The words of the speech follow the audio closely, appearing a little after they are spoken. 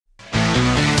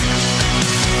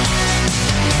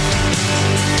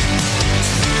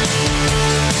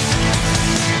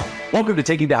Welcome to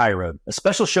Taking the High Road, a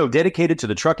special show dedicated to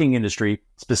the trucking industry,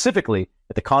 specifically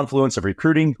at the confluence of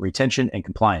recruiting, retention, and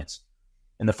compliance.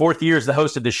 In the fourth year as the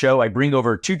host of this show, I bring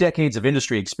over 2 decades of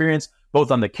industry experience, both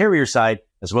on the carrier side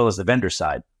as well as the vendor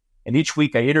side. And each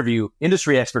week I interview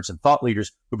industry experts and thought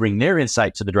leaders who bring their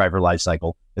insight to the driver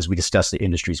lifecycle as we discuss the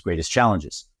industry's greatest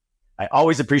challenges. I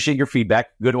always appreciate your feedback,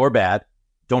 good or bad.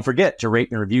 Don't forget to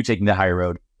rate and review Taking the High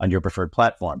Road on your preferred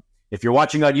platform. If you're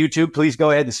watching on YouTube, please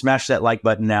go ahead and smash that like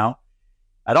button now.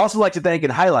 I'd also like to thank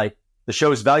and highlight the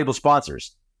show's valuable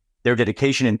sponsors. Their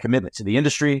dedication and commitment to the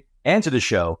industry and to the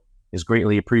show is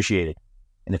greatly appreciated.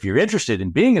 And if you're interested in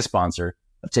being a sponsor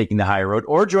of Taking the High Road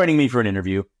or joining me for an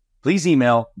interview, please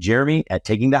email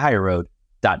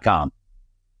jeremy@takingthehigherroad.com.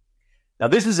 Now,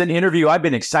 this is an interview I've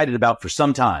been excited about for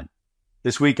some time.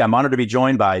 This week, I'm honored to be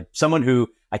joined by someone who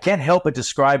I can't help but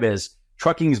describe as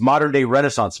trucking's modern-day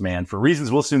Renaissance man for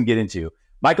reasons we'll soon get into.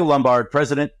 Michael Lombard,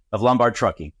 president of Lombard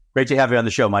Trucking. Great to have you on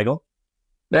the show, Michael.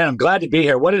 Man, I'm glad to be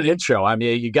here. What an intro. I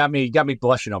mean, you got me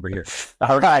blushing over here.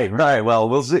 All right. Well,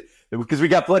 we'll see, because we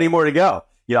got plenty more to go.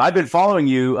 You know, I've been following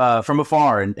you from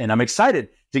afar, and I'm excited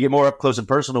to get more up close and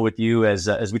personal with you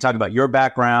as we talk about your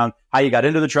background, how you got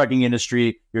into the trucking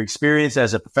industry, your experience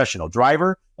as a professional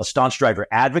driver, a staunch driver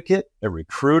advocate, a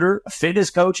recruiter, a fitness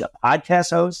coach, a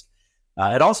podcast host.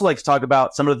 I'd also like to talk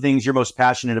about some of the things you're most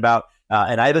passionate about,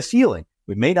 and I have a feeling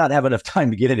we may not have enough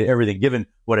time to get into everything given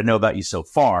what I know about you so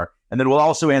far. And then we'll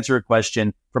also answer a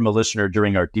question from a listener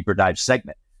during our deeper dive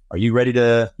segment. Are you ready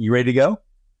to go?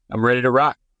 I'm ready to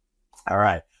rock. All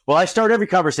right. Well, I start every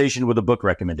conversation with a book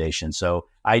recommendation. So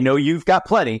I know you've got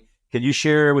plenty. Can you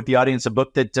share with the audience a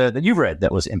book that you've read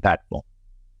that was impactful?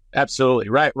 Absolutely.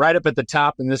 Right up at the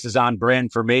top, and this is on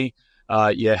brand for me.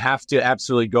 You have to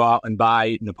absolutely go out and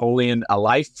buy Napoleon: A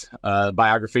Life,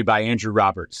 biography by Andrew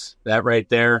Roberts. That right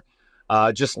there.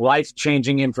 Just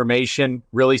life-changing information,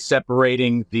 really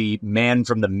separating the man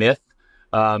from the myth,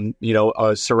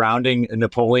 surrounding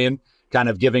Napoleon, kind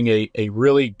of giving a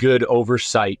really good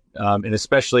oversight, and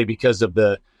especially because of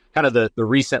the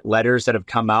recent letters that have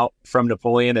come out from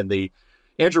Napoleon, and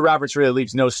Andrew Roberts really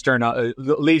leaves no stone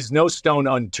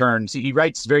unturned. He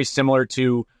writes very similar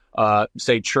to,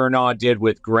 say, Chernaw did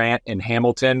with Grant and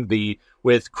Hamilton,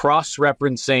 with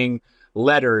cross-referencing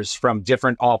letters from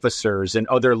different officers and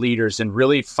other leaders and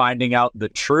really finding out the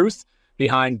truth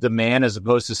behind the man as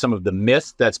opposed to some of the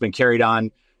myth that's been carried on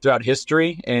throughout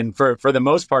history. And for the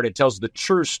most part, it tells the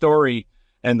true story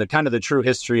and the true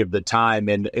history of the time.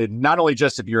 And not only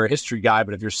just if you're a history guy,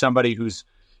 but if you're somebody who's,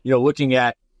 looking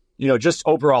at, just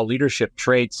overall leadership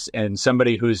traits, and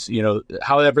somebody who's,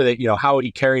 how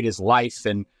he carried his life,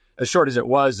 and as short as it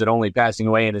was, and only passing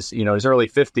away in his, his early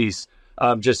 50s,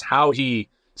 just how he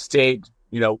stayed,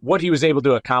 what he was able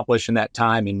to accomplish in that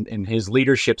time, and his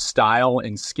leadership style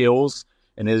and skills,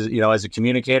 and his, as a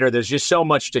communicator. There's just so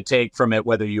much to take from it,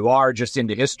 whether you are just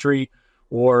into history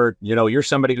or, you're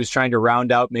somebody who's trying to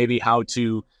round out maybe how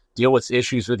to deal with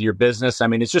issues with your business. I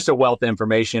mean, it's just a wealth of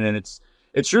information, and it's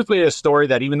truthfully a story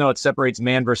that, even though it separates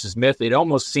man versus myth, it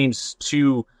almost seems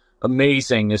too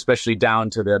amazing, especially down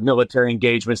to the military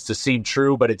engagements, to seem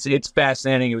true, but it's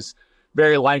fascinating. It was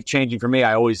very life-changing for me.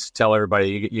 I always tell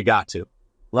everybody, you got to.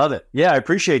 Love it. Yeah, I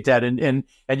appreciate that. And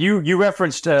you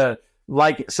referenced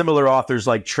like similar authors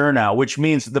like Chernow, which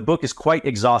means the book is quite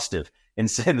exhaustive in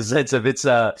the sense of it's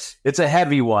a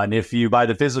heavy one if you buy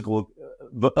the physical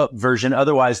version.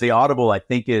 Otherwise, the Audible, I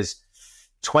think, is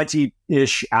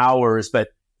 20-ish hours. But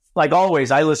like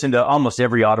always, I listen to almost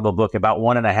every Audible book about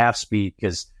 1.5 speed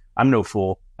because I'm no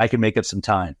fool. I can make up some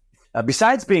time.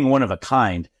 Besides being one of a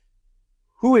kind,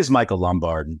 who is Michael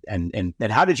Lombard, and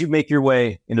how did you make your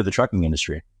way into the trucking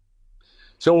industry?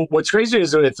 So what's crazy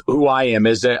is with who I am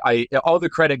is that all the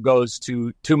credit goes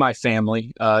to my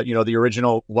family. The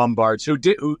original Lombards who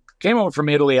came over from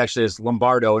Italy actually as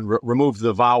Lombardo and removed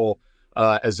the vowel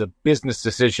as a business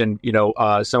decision.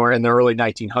 Somewhere in the early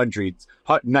 1900s,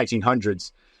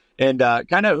 and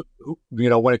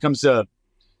when it comes to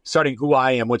starting who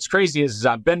I am, what's crazy is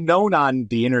I've been known on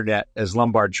the internet as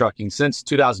Lombard Trucking since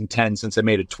 2010, since I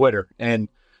made a Twitter. And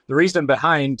the reason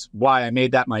behind why I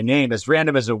made that my name, as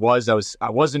random as it was, I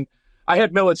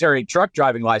had military truck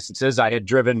driving licenses. I had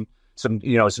driven some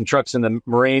trucks in the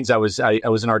Marines. I was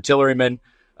an artilleryman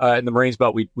in the Marines,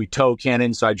 but we tow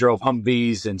cannons. So I drove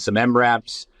Humvees and some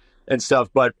MRAPs and stuff.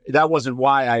 But that wasn't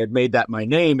why I had made that my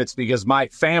name. It's because my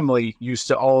family used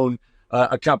to own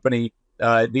a company,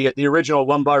 the original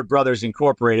Lombard Brothers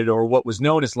Incorporated, or what was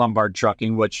known as Lombard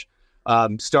Trucking, which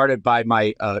started by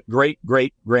my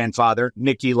great-great-grandfather,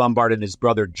 Nicky Lombard, and his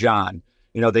brother, John.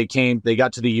 They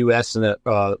got to the U.S. in the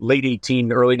late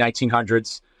early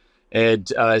 1900s,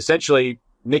 and essentially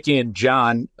Nikki and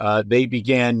John, they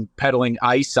began peddling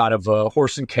ice out of a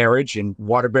horse and carriage in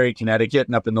Waterbury, Connecticut,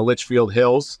 and up in the Litchfield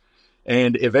Hills.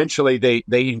 And eventually they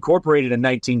incorporated in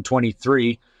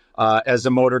 1923 as a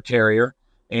motor carrier.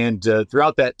 And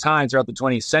throughout that time, throughout the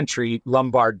 20th century,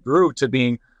 Lombard grew to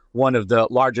being one of the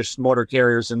largest motor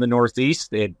carriers in the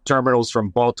Northeast. They had terminals from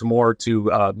Baltimore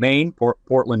to Maine,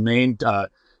 Portland, Maine,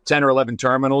 10 or 11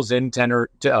 terminals in 10 or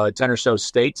so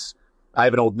states. I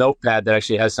have an old notepad that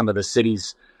actually has some of the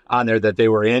cities on there that they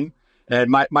were in. And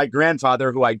my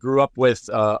grandfather, who I grew up with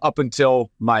up until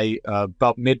my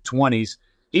about mid-20s,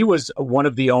 he was one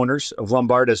of the owners of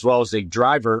Lombard as well as a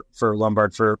driver for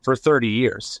Lombard for 30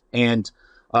 years. And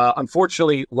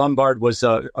unfortunately, Lombard was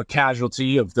a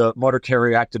casualty of the Motor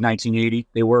Carrier Act of 1980.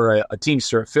 They were a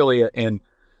Teamster affiliate, and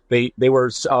they were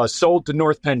sold to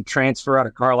North Penn Transfer out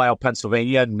of Carlisle,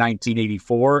 Pennsylvania in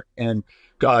 1984. And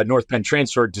North Penn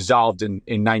Transfer dissolved in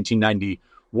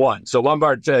 1991. So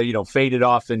Lombard, faded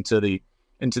off into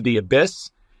the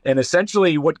abyss. And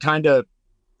essentially, what kind of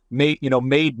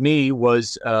made me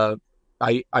was I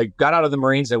got out of the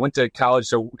Marines. I went to college.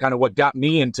 So kind of what got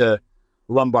me into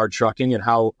Lombard trucking and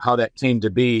how that came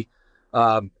to be.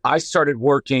 I started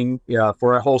working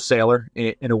for a wholesaler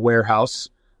in a warehouse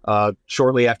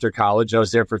shortly after college. I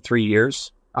was there for 3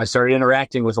 years. I started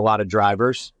interacting with a lot of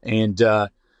drivers, and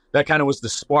that kind of was the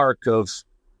spark of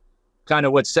kind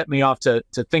of what set me off to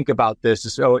think about this.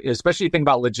 So especially think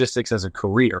about logistics as a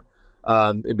career,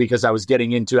 because I was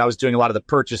doing a lot of the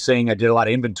purchasing. I did a lot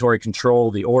of inventory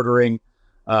control, the ordering,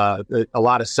 a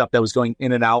lot of stuff that was going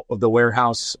in and out of the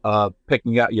warehouse,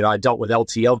 picking up, I dealt with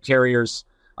LTL carriers.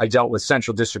 I dealt with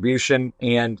central distribution,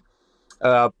 and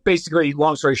basically,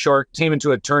 long story short, came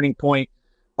into a turning point,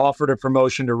 offered a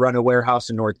promotion to run a warehouse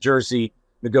in North Jersey,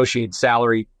 negotiated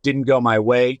salary, didn't go my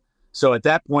way. So at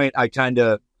that point, I kind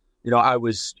of, I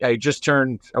was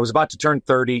about to turn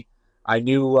 30. I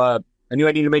knew I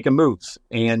needed to make a move.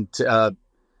 And,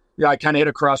 I kind of hit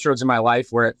a crossroads in my life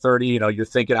where at 30, you're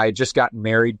thinking I had just gotten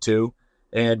married too.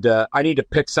 And I need to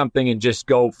pick something and just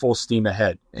go full steam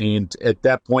ahead. And at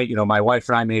that point, my wife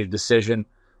and I made a decision.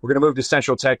 We're going to move to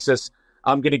Central Texas.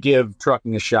 I'm going to give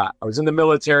trucking a shot. I was in the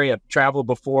military. I've traveled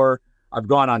before. I've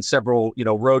gone on several,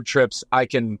 road trips.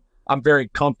 I'm very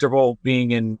comfortable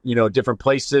being in, different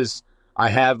places. I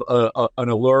have an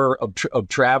allure of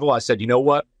travel. I said, you know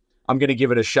what? I'm going to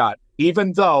give it a shot.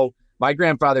 Even though my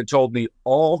grandfather told me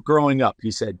all growing up,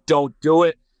 he said, don't do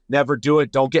it, never do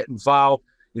it, don't get involved.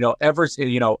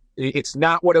 It's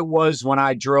not what it was when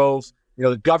I drove.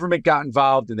 The government got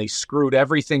involved and they screwed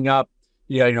everything up.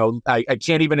 I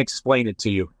can't even explain it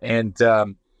to you. And,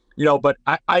 but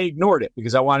I ignored it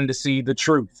because I wanted to see the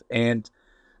truth. And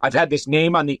I've had this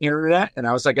name on the internet, and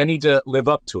I was like, I need to live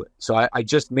up to it. So I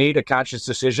just made a conscious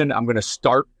decision. I'm going to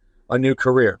start a new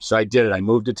career. So I did it. I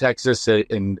moved to Texas towards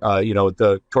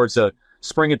the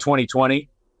spring of 2020,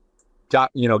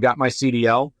 got my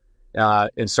CDL,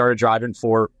 and started driving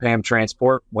for PAM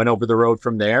Transport, went over the road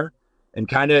from there, and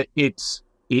kind of it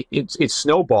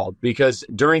snowballed because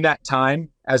during that time,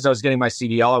 as I was getting my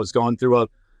CDL, I was going through a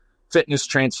fitness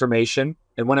transformation.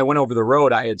 And when I went over the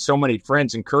road, I had so many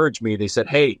friends encourage me. They said,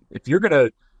 hey, if you're going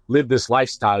to live this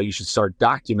lifestyle, you should start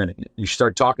documenting it. You should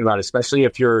start talking about it, especially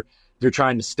if you're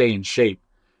trying to stay in shape.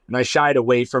 And I shied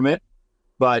away from it.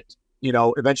 But,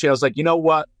 eventually I was like, you know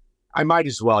what? I might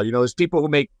as well. There's people who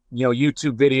make,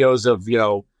 YouTube videos of,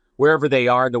 wherever they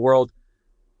are in the world.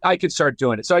 I could start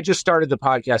doing it. So I just started the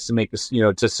podcast to make this,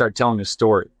 to start telling a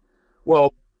story.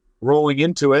 Well, rolling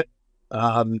into it,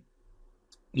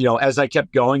 as I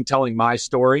kept going, telling my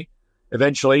story,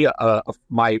 eventually,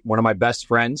 one of my best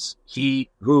friends,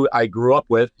 who I grew up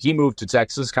with, he moved to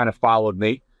Texas, kind of followed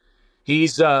me. He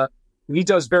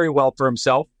does very well for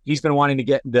himself. He's been wanting to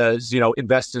get into,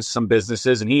 invest in some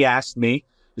businesses. And he asked me,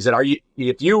 he said,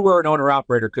 if you were an owner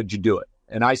operator, could you do it?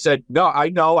 And I said, no, I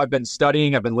know. I've been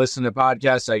studying. I've been listening to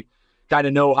podcasts. I kind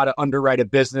of know how to underwrite a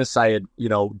business. I had,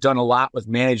 done a lot with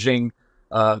managing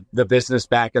the business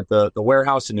back at the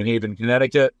warehouse in New Haven,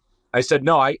 Connecticut. I said,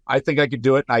 no, I think I could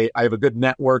do it. I have a good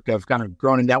network. I've kind of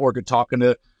grown a network of talking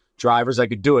to drivers. I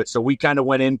could do it. So we kind of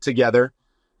went in together,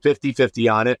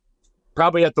 50-50 on it,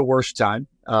 probably at the worst time.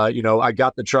 I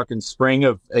got the truck in spring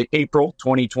of April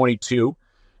 2022.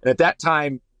 And at that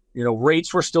time,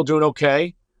 rates were still doing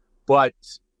okay, but,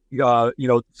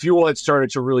 fuel had started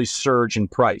to really surge in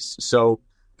price. So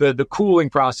the cooling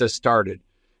process started.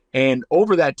 And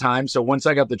over that time, so once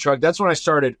I got the truck, that's when I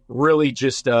started really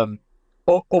just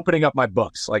opening up my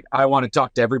books. Like, I want to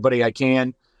talk to everybody I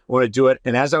can, I want to do it.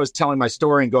 And as I was telling my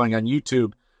story and going on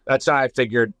YouTube, that's how I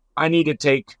figured I need to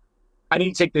take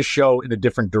this show in a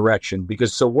different direction.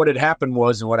 Because so what had happened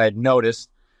was, and what I had noticed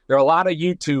there are a lot of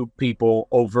YouTube people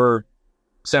over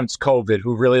since COVID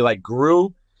who really like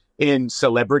grew in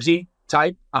celebrity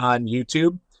type on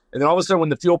YouTube. And then all of a sudden when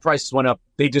the fuel prices went up,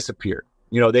 they disappeared.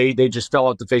 They just fell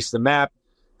off the face of the map.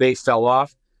 They fell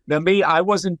off. Now me,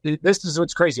 this is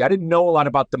what's crazy. I didn't know a lot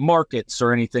about the markets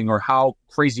or anything or how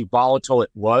crazy volatile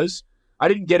it was. I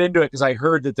didn't get into it because I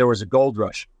heard that there was a gold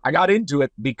rush. I got into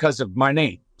it because of my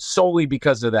name, solely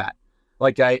because of that.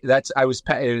 It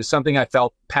was something I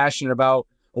felt passionate about,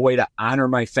 a way to honor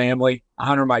my family,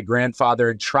 honor my grandfather,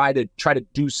 and try to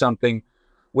do something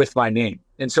with my name.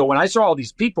 And so when I saw all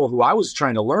these people who I was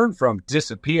trying to learn from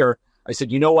disappear, I said,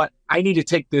 you know what? I need to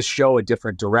take this show a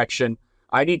different direction.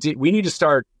 We need to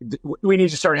start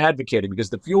advocating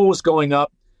because the fuel was going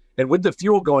up. And with the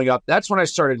fuel going up, that's when I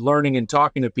started learning and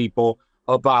talking to people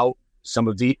about some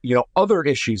of the, other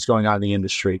issues going on in the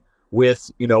industry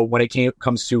with, when it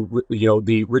comes to,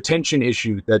 the retention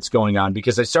issue that's going on,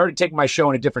 because I started taking my show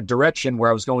in a different direction where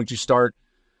I was going to start.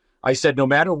 I said, no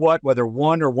matter what, whether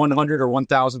 1 or 100 or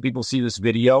 1,000 people see this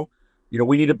video,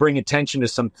 we need to bring attention to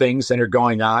some things that are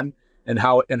going on and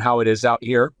how it is out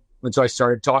here. And so I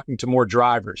started talking to more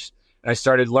drivers and I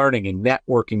started learning and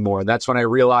networking more. And that's when I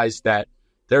realized that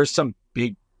there's some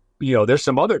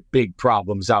other big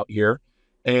problems out here.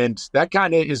 And that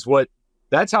kind of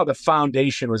that's how the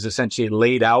foundation was essentially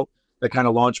laid out that kind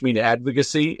of launched me into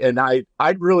advocacy. And I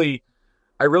really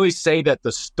say that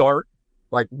the start,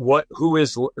 like who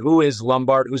is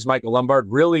Lombard, who's Michael Lombard,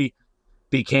 really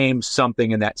became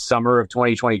something in that summer of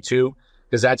 2022,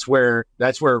 because that's where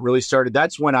it really started.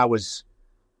 That's when I was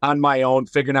on my own,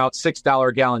 figuring out $6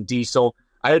 a gallon diesel.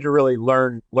 I had to really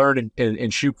learn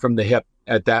and shoot from the hip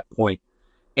at that point.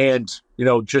 And,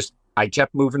 I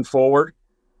kept moving forward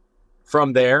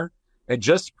from there, and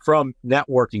just from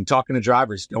networking, talking to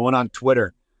drivers, going on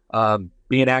Twitter,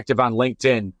 being active on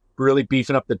LinkedIn, really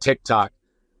beefing up the TikTok,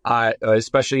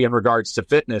 especially in regards to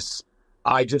fitness.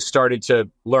 I just started to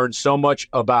learn so much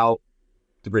about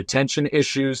the retention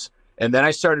issues. And then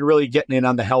I started really getting in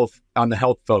on the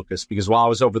health focus, because while I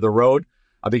was over the road,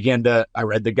 I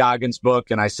read the Goggins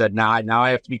book, and I said, now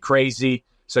I have to be crazy.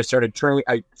 So I started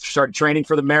training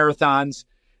for the marathons,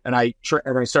 and I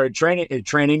started training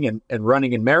and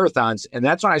running in marathons. And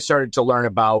that's when I started to learn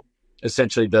about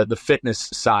essentially the fitness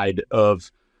side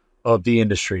of the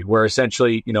industry, where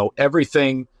essentially,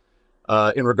 everything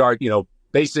in regard,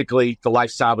 basically the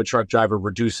lifestyle of a truck driver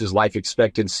reduces life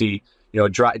expectancy.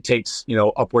 It takes,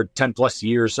 upward 10 plus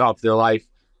years off their life.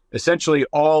 Essentially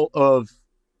all of,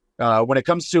 when it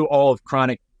comes to all of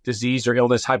chronic disease or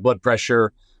illness, high blood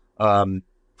pressure,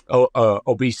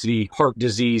 obesity, heart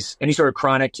disease, any sort of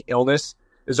chronic illness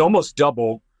is almost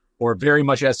double or very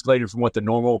much escalated from what the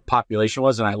normal population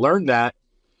was. And I learned that.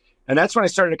 And that's when I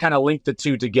started to kind of link the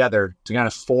two together to kind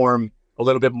of form a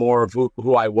little bit more of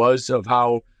who I was, of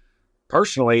how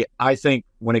personally, I think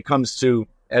when it comes to,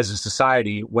 as a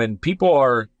society, when people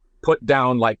are put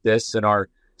down like this and are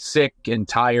sick and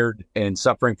tired and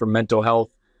suffering from mental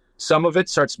health, some of it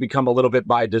starts to become a little bit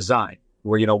by design,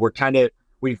 where,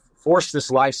 we force this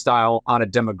lifestyle on a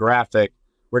demographic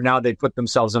where now they put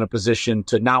themselves in a position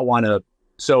to not want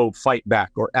to fight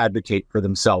back or advocate for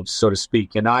themselves, so to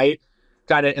speak. And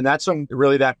and that's when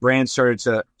really that brand started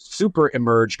to super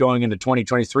emerge going into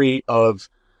 2023 of,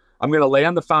 I'm going to lay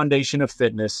on the foundation of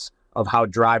fitness, of how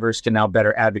drivers can now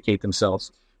better advocate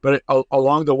themselves. But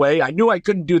along the way, I knew I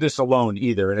couldn't do this alone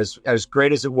either. And as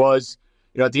great as it was,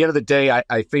 at the end of the day,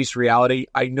 I face reality.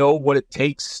 I know what it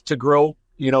takes to grow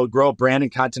a brand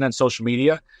and content on social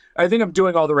media. I think I'm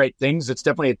doing all the right things. It's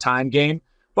definitely a time game.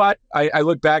 But I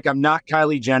look back, I'm not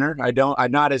Kylie Jenner.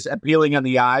 I'm not as appealing on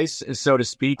the eyes, so to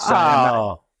speak.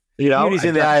 So beauty's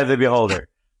in the eye of the beholder.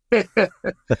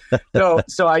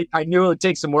 So I knew it would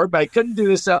take some work, but I couldn't do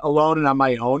this alone and on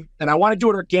my own. And I want to do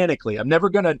it organically. I'm never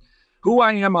going to, who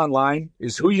I am online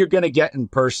is who you're going to get in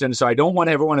person. So I don't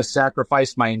want everyone to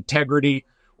sacrifice my integrity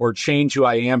or change who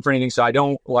I am for anything. So I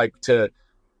don't like to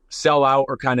sell out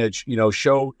or kind of,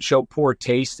 show poor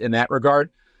taste in that regard.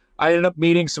 I ended up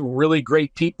meeting some really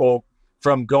great people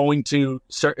from going to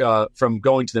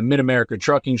the Mid-America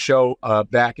Trucking Show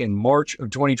back in March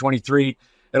of 2023.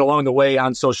 And along the way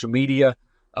on social media,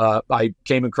 I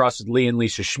came across with Lee and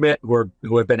Lisa Schmidt,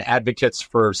 who have been advocates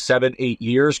for 7-8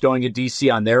 years going to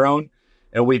DC on their own.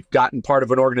 And we've gotten part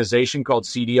of an organization called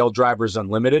CDL Drivers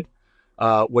Unlimited,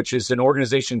 which is an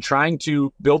organization trying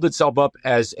to build itself up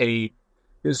as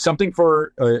something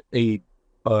for an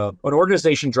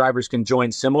organization drivers can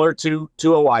join, similar to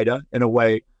OIDA in a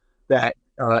way that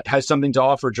has something to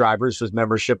offer drivers with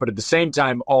membership, but at the same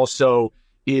time also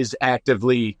is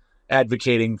actively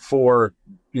advocating for,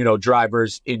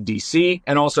 drivers in DC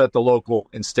and also at the local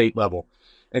and state level.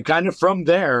 And kind of from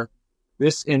there,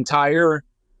 this entire,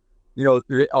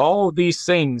 all of these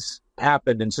things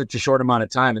happened in such a short amount of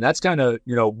time. And that's kind of,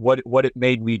 what it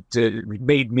made me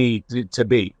to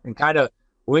be. And kind of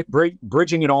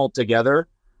bridging it all together,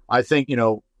 I think,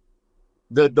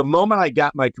 the moment I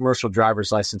got my commercial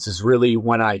driver's license is really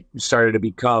when I started to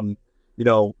become,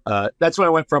 that's when I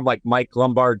went from like Mike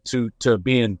Lombard to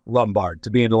being Lombard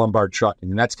trucking.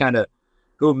 And that's kind of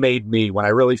who made me, when I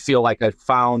really feel like I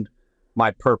found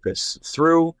my purpose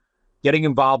through getting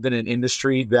involved in an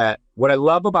industry that what I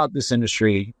love about this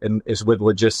industry and is with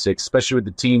logistics, especially with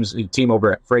the team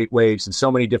over at Freight Waves and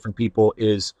so many different people,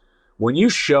 is when you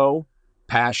show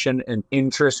passion and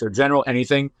interest or general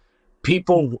anything,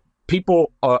 people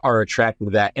are attracted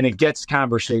to that, and it gets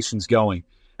conversations going.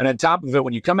 And on top of it,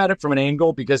 when you come at it from an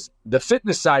angle, because the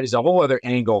fitness side is a whole other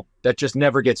angle that just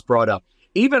never gets brought up,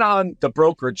 even on the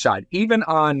brokerage side, even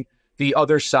on the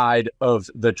other side of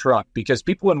the truck, because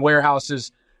people in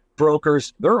warehouses,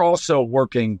 brokers, they're also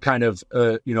working kind of,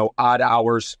 odd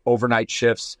hours, overnight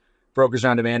shifts, brokers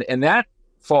on demand, and that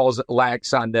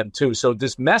lacks on them too. So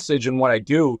this message and what I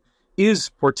do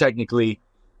is for technically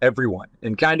everyone,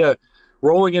 and kind of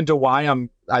rolling into why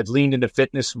I've leaned into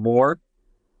fitness more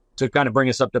to kind of bring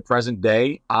us up to present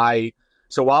day.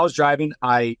 So while I was driving,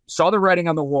 I saw the writing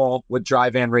on the wall with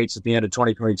dry van rates at the end of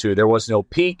 2022. There was no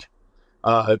peak.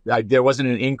 There wasn't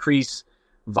an increase.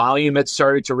 Volume had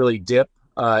started to really dip.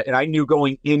 And I knew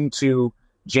going into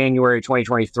January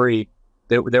 2023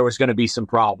 that there was going to be some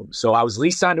problems. So I was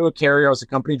leased onto a carrier I was a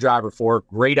company driver for.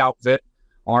 Great outfit.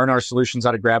 R&R Solutions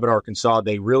out of Gravette, Arkansas.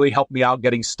 They really helped me out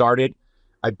getting started.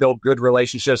 I built good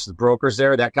relationships with brokers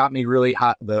there. That got me really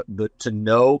hot to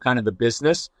know kind of the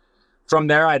business. From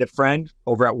there, I had a friend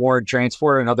over at Warren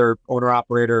Transport, another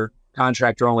owner-operator,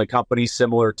 contractor-only company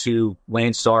similar to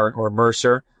Landstar or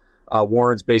Mercer.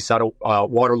 Warren's based out of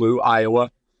Waterloo,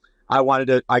 Iowa.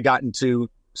 I got into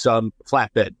some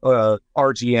flatbed,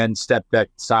 RGN step deck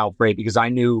style freight because I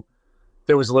knew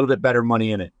there was a little bit better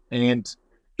money in it. And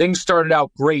things started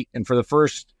out great. And for the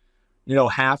first,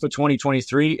 half of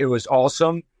 2023, it was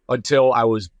awesome until I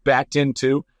was backed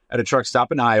into at a truck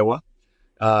stop in Iowa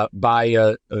by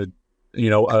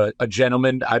a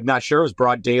gentleman. I'm not sure. It was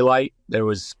broad daylight. There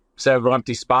was several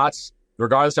empty spots.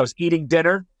 Regardless, I was eating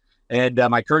dinner and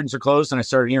my curtains are closed and I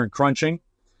started hearing crunching.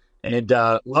 And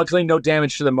luckily, no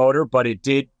damage to the motor, but it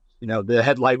did, the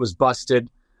headlight was busted.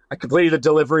 I completed the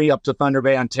delivery up to Thunder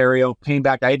Bay, Ontario, came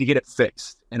back. I had to get it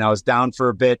fixed. And I was down for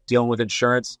a bit dealing with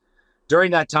insurance.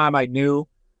 During that time, I knew,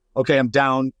 okay, I'm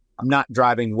down. I'm not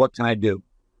driving. What can I do?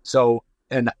 So,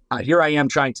 and here I am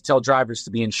trying to tell drivers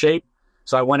to be in shape.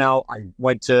 So I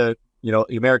went to,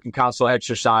 the American Council of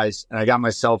Exercise, and I got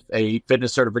myself a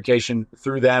fitness certification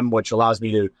through them, which allows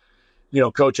me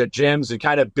to, coach at gyms and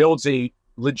kind of builds a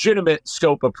legitimate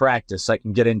scope of practice I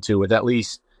can get into with at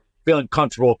least feeling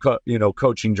comfortable,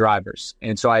 coaching drivers.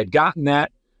 And so I had gotten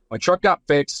that. My truck got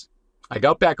fixed. I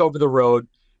got back over the road.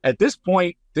 At this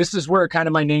point, this is where kind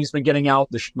of my name's been getting out.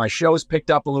 My show's picked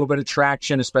up a little bit of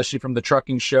traction, especially from the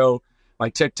trucking show. My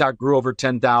TikTok grew over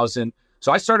 10,000.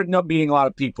 So I started meeting a lot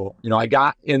of people. I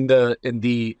got in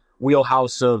the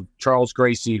wheelhouse of Charles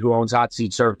Gracie, who owns Hot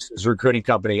Seat Services recruiting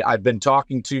company. I've been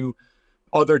talking to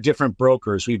other different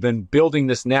brokers. We've been building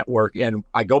this network, and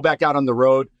I go back out on the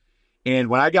road. And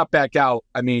when I got back out,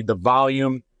 the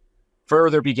volume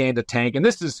further began to tank. And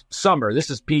this is summer. This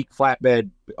is peak flatbed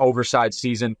oversized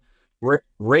season.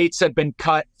 Rates had been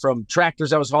cut from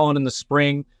tractors I was hauling in the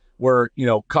spring were,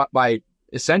 cut by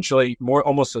essentially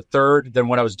almost a third than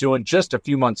what I was doing just a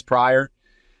few months prior.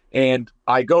 And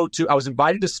I was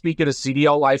invited to speak at a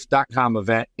CDLLife.com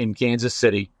event in Kansas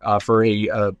City for it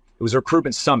was a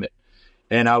recruitment summit.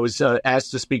 And I was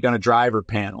asked to speak on a driver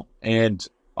panel. And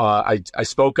I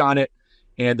spoke on it,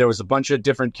 and there was a bunch of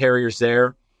different carriers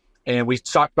there. And we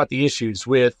talked about the issues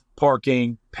with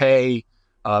parking, pay,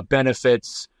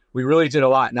 benefits. We really did a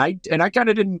lot. And I kind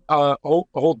of didn't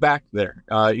hold back there.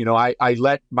 I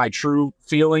let my true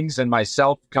feelings and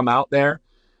myself come out there,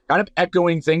 kind of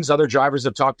echoing things other drivers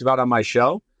have talked about on my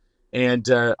show. And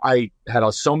I had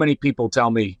so many people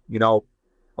tell me,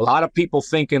 a lot of people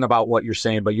thinking about what you're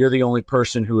saying, but you're the only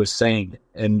person who is saying it.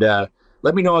 And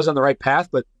let me know I was on the right path.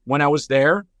 But when I was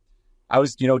there,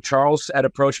 Charles had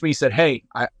approached me. He said, hey,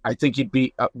 I think you'd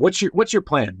be, what's your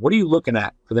plan? What are you looking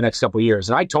at for the next couple of years?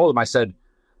 And I told him, I said,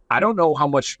 I don't know how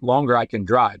much longer I can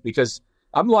drive because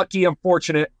I'm lucky, I'm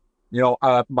fortunate.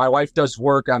 My wife does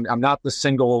work. I'm not the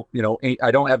single,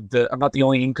 I'm not the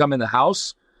only income in the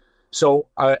house. So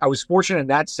I was fortunate in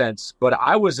that sense, but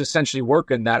I was essentially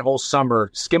working that whole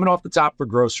summer, skimming off the top for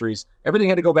groceries. Everything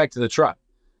had to go back to the truck.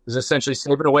 It was essentially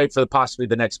saving away for possibly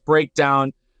the next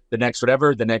breakdown, the next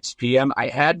whatever, the next PM. I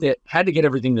had to get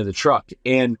everything to the truck.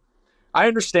 And I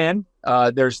understand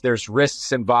there's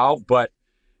risks involved, but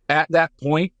at that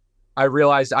point, I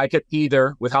realized I could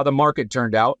either, with how the market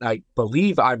turned out, I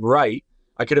believe I'm right,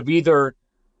 I could have either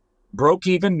broke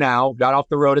even now, got off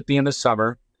the road at the end of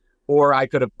summer, or I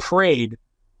could have prayed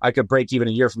I could break even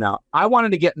a year from now. I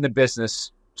wanted to get in the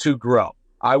business to grow.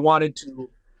 I wanted to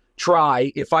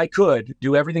try, if I could,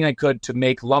 do everything I could to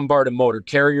make Lombard a motor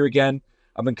carrier again.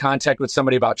 I'm in contact with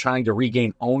somebody about trying to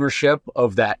regain ownership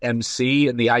of that MC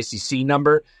and the ICC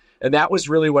number. And that was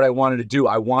really what I wanted to do.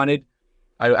 I would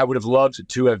have loved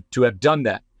to have done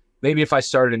that. Maybe if I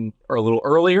started a little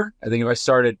earlier, I think if I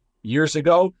started years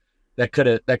ago, that could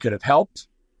have helped.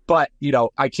 But,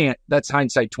 I can't, that's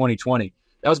hindsight 2020.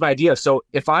 That was my idea. So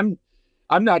if I'm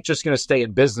not just going to stay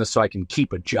in business so I can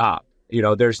keep a job,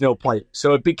 there's no point.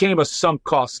 So it became a sunk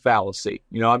cost fallacy.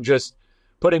 I'm just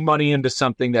putting money into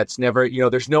something that's never,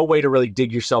 there's no way to really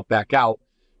dig yourself back out,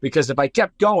 because if I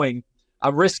kept going,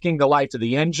 I'm risking the life of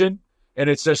the engine. And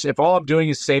it's just, if all I'm doing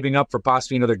is saving up for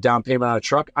possibly another down payment on a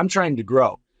truck, I'm trying to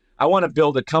grow. I want to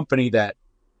build a company that,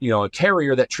 a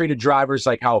carrier that treated drivers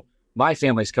like how my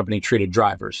family's company treated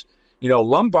drivers.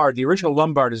 Lombard, the original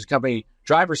Lombard is a company,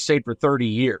 drivers stayed for 30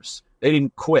 years. They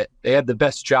didn't quit. They had the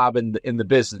best job in the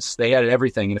business. They had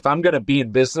everything. And if I'm going to be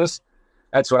in business,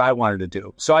 that's what I wanted to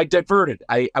do. So I diverted.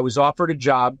 I was offered a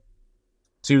job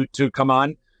to come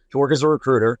on to work as a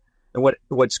recruiter. And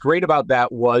what's great about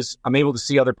that was I'm able to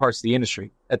see other parts of the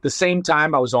industry. At the same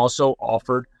time, I was also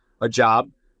offered a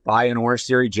job by an Orange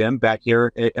Theory gym back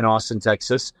here in Austin,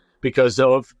 Texas, because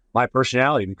of my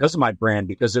personality, because of my brand,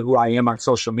 because of who I am on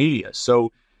social media.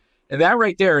 So, and that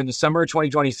right there in the summer of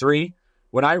 2023,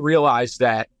 when I realized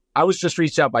that I was just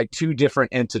reached out by two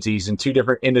different entities in two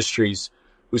different industries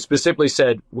who specifically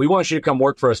said, we want you to come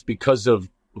work for us because of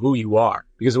who you are,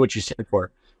 because of what you stand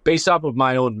for, based off of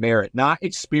my own merit, not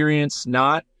experience,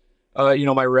 not,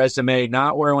 my resume,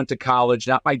 not where I went to college,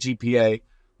 not my GPA.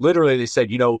 Literally, they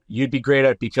said, you'd be great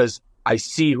at it because I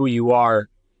see who you are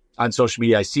on social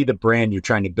media. I see the brand you're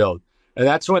trying to build. And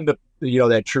that's when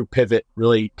that true pivot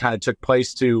really kind of took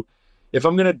place to, if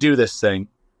I'm going to do this thing,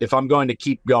 if I'm going to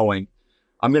keep going,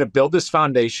 I'm going to build this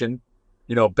foundation,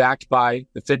 backed by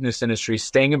the fitness industry,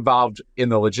 staying involved in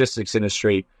the logistics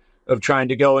industry of trying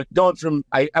to going from,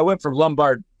 I went from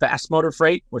Lombard Fast Motor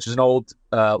Freight, which is an old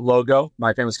logo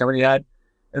my family's company had.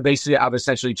 And basically I've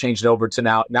essentially changed it over to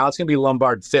now it's going to be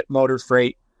Lombard Fit Motor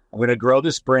Freight. I'm going to grow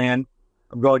this brand.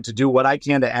 I'm going to do what I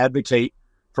can to advocate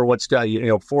for what's,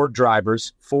 for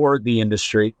drivers, for the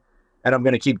industry. And I'm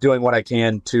going to keep doing what I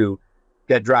can to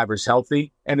get drivers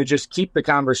healthy and to just keep the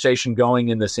conversation going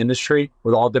in this industry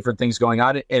with all different things going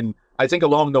on. And I think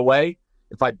along the way,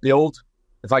 if I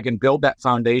can build that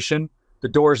foundation, the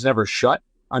door's never shut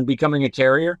on becoming a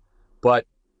carrier. But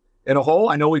in a whole,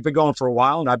 I know we've been going for a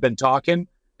while and I've been talking.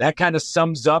 That kind of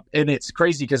sums up, and it's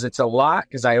crazy because it's a lot,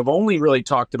 because I have only really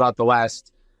talked about the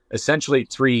last essentially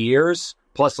 3 years,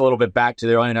 plus a little bit back to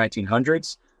the early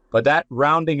 1900s. But that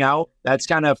rounding out, that's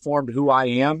kind of formed who I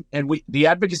am. And the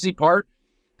advocacy part,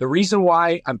 the reason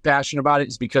why I'm passionate about it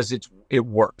is because it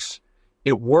works.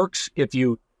 It works if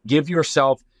you give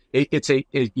yourself,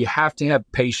 you have to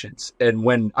have patience. And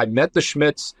when I met the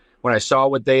Schmidts, when I saw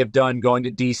what they have done, going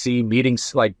to DC,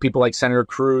 meetings like people like Senator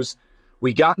Cruz,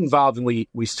 we got involved and we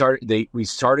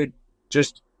started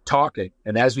just talking.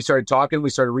 And as we started talking,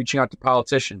 we started reaching out to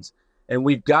politicians. And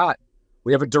we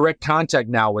have a direct contact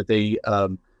now with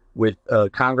a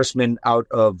congressman out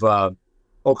of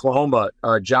Oklahoma,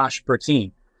 Josh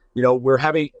Pertine. We're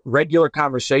having regular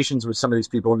conversations with some of these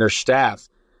people and their staff,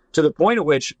 to the point at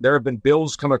which there have been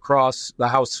bills come across the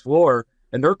House floor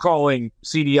and they're calling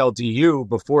CDL-DU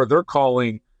before they're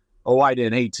calling OIDA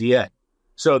and ATA.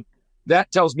 So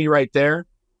that tells me right there,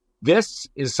 this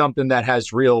is something that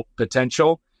has real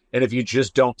potential. And if you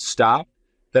just don't stop,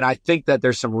 then I think that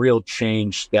there's some real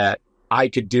change that I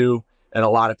could do and a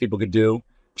lot of people could do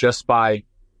just by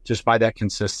that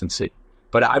consistency.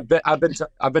 But I've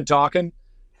been talking.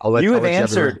 You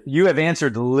have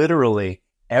answered literally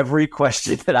every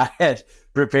question that I had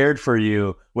prepared for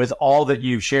you with all that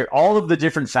you've shared, all of the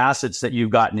different facets that you've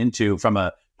gotten into from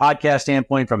a podcast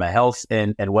standpoint, from a health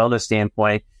and wellness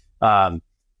standpoint.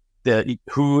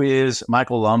 Who is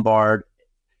Michael Lombard?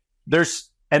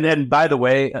 And then, by the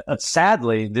way,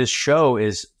 sadly, this show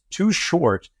is too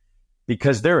short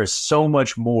because there is so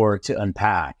much more to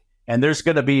unpack. And there's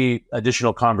going to be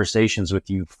additional conversations with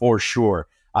you for sure.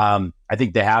 I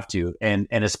think they have to, and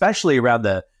especially around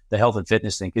the health and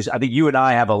fitness thing, because I think you and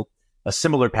I have a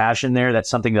similar passion there. That's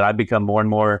something that I've become more and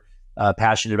more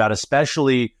passionate about,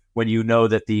 especially when you know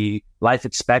that the life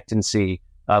expectancy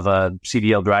of a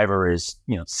CDL driver is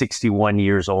 61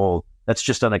 years old. That's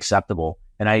just unacceptable.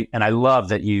 And I love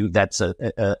that that's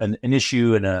an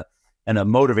issue and a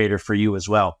motivator for you as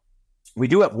well. We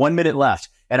do have 1 minute left,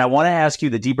 and I want to ask you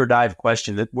the deeper dive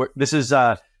question. This is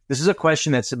a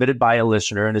question that's submitted by a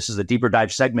listener, and this is a deeper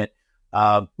dive segment,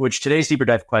 which today's deeper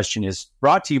dive question is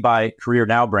brought to you by Career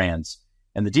Now Brands.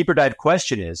 And the deeper dive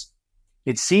question is,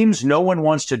 it seems no one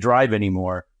wants to drive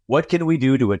anymore. What can we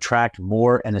do to attract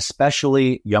more and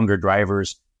especially younger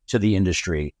drivers to the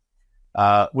industry?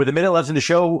 With a minute left in the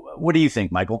show, what do you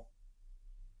think, Michael?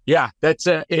 Yeah, it's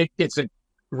a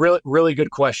really, really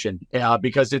good question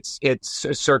because it's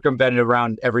circumvented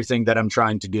around everything that I'm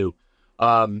trying to do.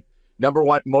 Number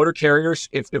one, motor carriers,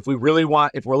 if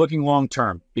we're looking long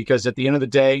term, because at the end of the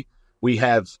day, we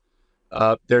have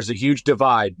there's a huge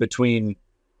divide between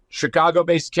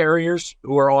Chicago-based carriers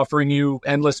who are offering you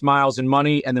endless miles and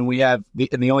money, and then we have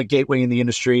the only gateway in the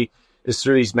industry is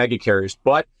through these mega carriers.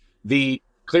 But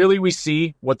clearly we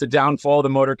see what the downfall of the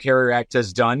Motor Carrier Act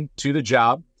has done to the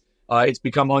job. It's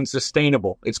become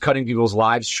unsustainable. It's cutting people's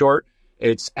lives short.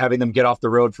 It's having them get off the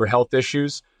road for health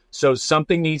issues. So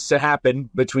something needs to happen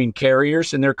between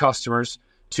carriers and their customers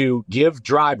to give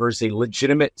drivers a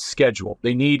legitimate schedule.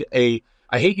 They need I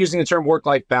hate using the term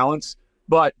work-life balance,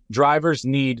 but drivers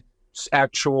need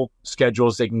actual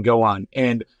schedules they can go on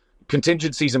and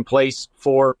contingencies in place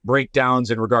for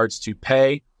breakdowns in regards to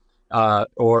pay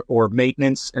or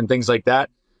maintenance and things like that.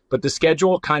 But the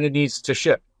schedule kind of needs to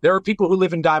shift. There are people who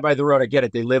live and die by the road. I get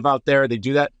it. They live out there. They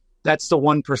do that. That's the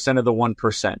 1% of the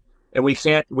 1%. And we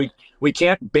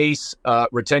can't base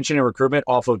retention and recruitment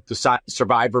off of the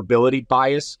survivability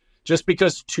bias. Just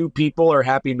because 2 people are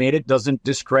happy made it doesn't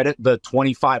discredit the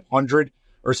 2,500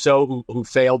 or so who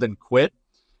failed and quit.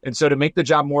 And so to make the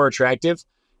job more attractive,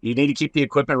 you need to keep the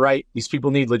equipment right. These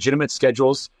people need legitimate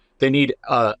schedules. They need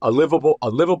a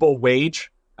livable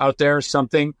wage out there,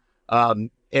 something, and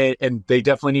they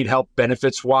definitely need help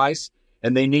benefits wise.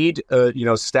 And they need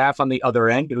staff on the other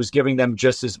end who's giving them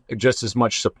just as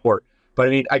much support. But I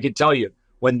mean, I can tell you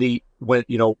when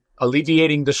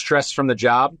alleviating the stress from the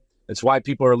job, that's why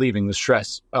people are leaving. The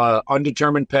stress,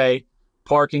 undetermined pay,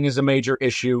 parking is a major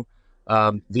issue.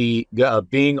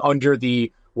 Being under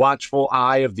the watchful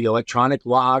eye of the electronic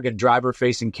log and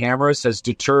driver-facing cameras has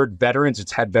deterred veterans.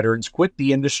 It's had veterans quit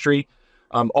the industry.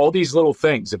 All these little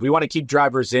things. If we want to keep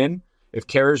drivers in, if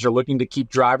carriers are looking to keep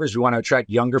drivers, we want to attract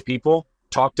younger people.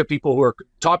 Talk to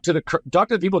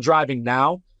the people driving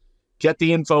now. Get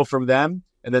the info from them,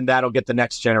 and then that'll get the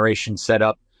next generation set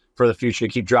up for the future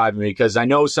to keep driving. Because I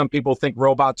know some people think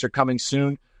robots are coming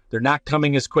soon. They're not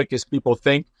coming as quick as people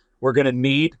think. We're going to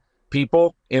need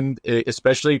people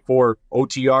especially for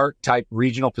OTR type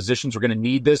regional positions. We're going to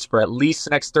need this for at least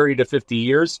the next 30 to 50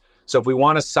 years. So if we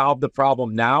want to solve the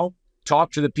problem now,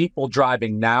 talk to the people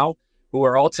driving now who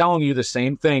are all telling you the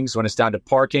same things when it's down to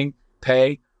parking,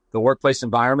 pay, the workplace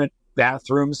environment,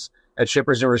 bathrooms at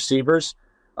shippers and receivers.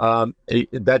 I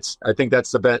think that's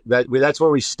the best. That's where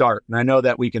we start. And I know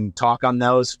that we can talk on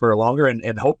those for longer,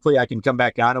 and hopefully I can come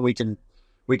back on and we can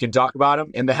talk about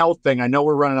them. And the health thing, I know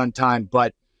we're running on time,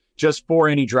 but just for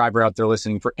any driver out there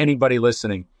listening, for anybody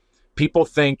listening, people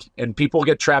think, and people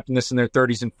get trapped in this in their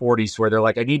 30s and 40s where they're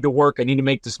like, I need to work, I need to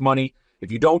make this money.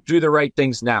 If you don't do the right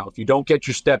things now, if you don't get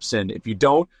your steps in, if you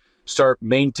don't start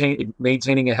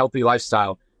maintaining a healthy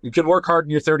lifestyle, you can work hard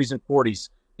in your 30s and 40s,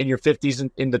 in your 50s,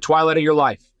 and in the twilight of your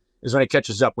life is when it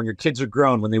catches up. When your kids are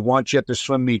grown, when they want you at their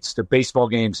swim meets, their baseball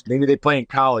games, maybe they play in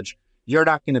college, you're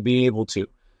not going to be able to.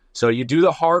 So you do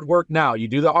the hard work now, you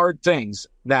do the hard things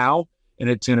now, and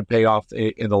it's going to pay off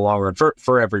in the long run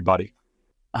for everybody.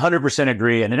 100%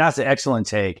 agree. And that's an excellent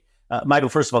take. Michael,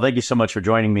 first of all, thank you so much for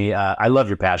joining me. I love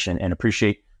your passion and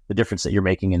appreciate the difference that you're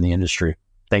making in the industry.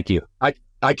 Thank you. I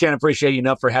can't appreciate you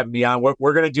enough for having me on.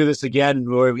 We're going to do this again.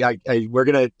 I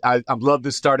love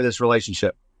the start of this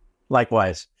relationship.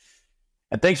 Likewise.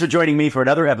 And thanks for joining me for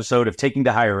another episode of Taking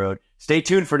the Higher Road. Stay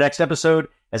tuned for next episode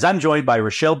as I'm joined by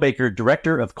Rochelle Baker,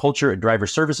 Director of Culture and Driver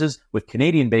Services with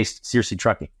Canadian-based Searcy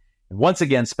Trucking. And once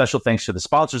again, special thanks to the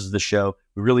sponsors of the show.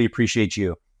 We really appreciate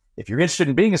you. If you're interested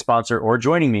in being a sponsor or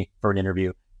joining me for an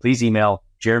interview, please email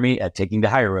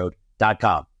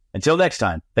jeremy@takingthehigherroad.com. Until next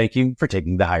time, thank you for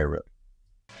taking the higher road.